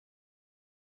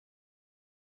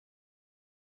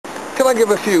can I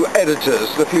give a few editors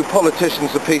and a few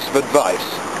politicians a piece of advice?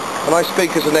 And I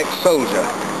speak as an ex-soldier.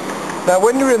 Now,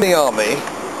 when you're in the army,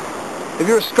 if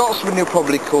you're a Scotsman, you're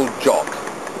probably called Jock.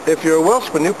 If you're a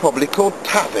Welshman, you're probably called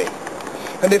Taffy.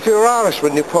 And if you're an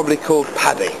Irishman, you're probably called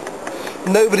Paddy.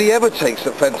 Nobody ever takes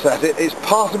offence at it. It's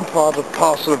part and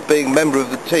parcel of being a member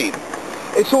of the team.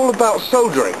 It's all about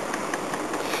soldiering.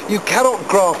 You cannot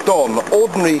graft on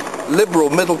ordinary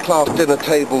liberal middle-class dinner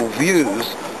table views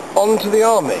onto the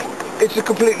army. It's a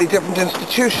completely different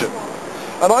institution.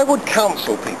 And I would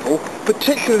counsel people,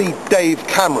 particularly Dave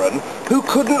Cameron, who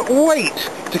couldn't wait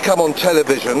to come on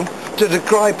television to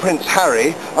decry Prince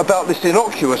Harry about this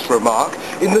innocuous remark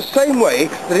in the same way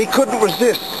that he couldn't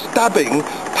resist stabbing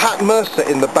Pat Mercer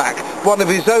in the back, one of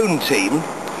his own team,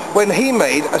 when he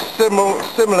made a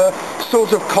similar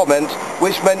sort of comment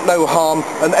which meant no harm,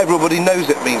 and everybody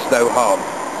knows it means no harm.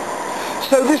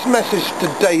 So this message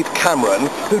to Dave Cameron,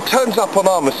 who turns up on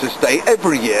Armistice Day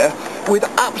every year with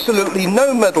absolutely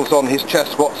no medals on his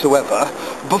chest whatsoever,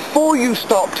 before you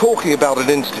start talking about an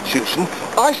institution,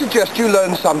 I suggest you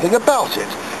learn something about it.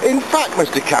 In fact,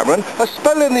 Mr. Cameron, a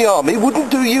spell in the army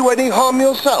wouldn't do you any harm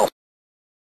yourself.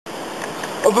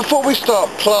 And before we start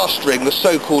plastering the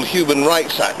so-called Human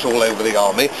Rights Act all over the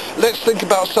army, let's think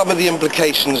about some of the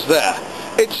implications there.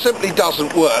 It simply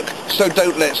doesn't work, so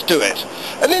don't let's do it.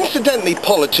 And incidentally,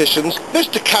 politicians,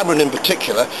 Mr. Cameron in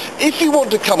particular, if you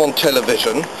want to come on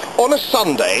television on a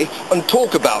Sunday and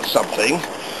talk about something,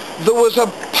 there was a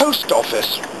post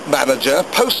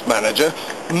manager,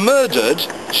 murdered,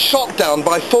 shot down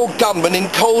by 4 gunmen in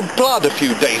cold blood a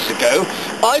few days ago.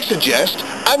 I suggest,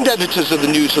 and editors of the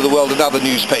News of the World and other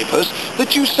newspapers,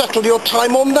 that you settle your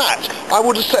time on that. I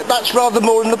would have said that's rather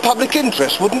more in the public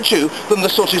interest, wouldn't you, than the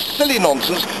sort of silly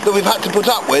nonsense that we've had to put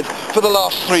up with for the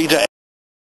last 3 days.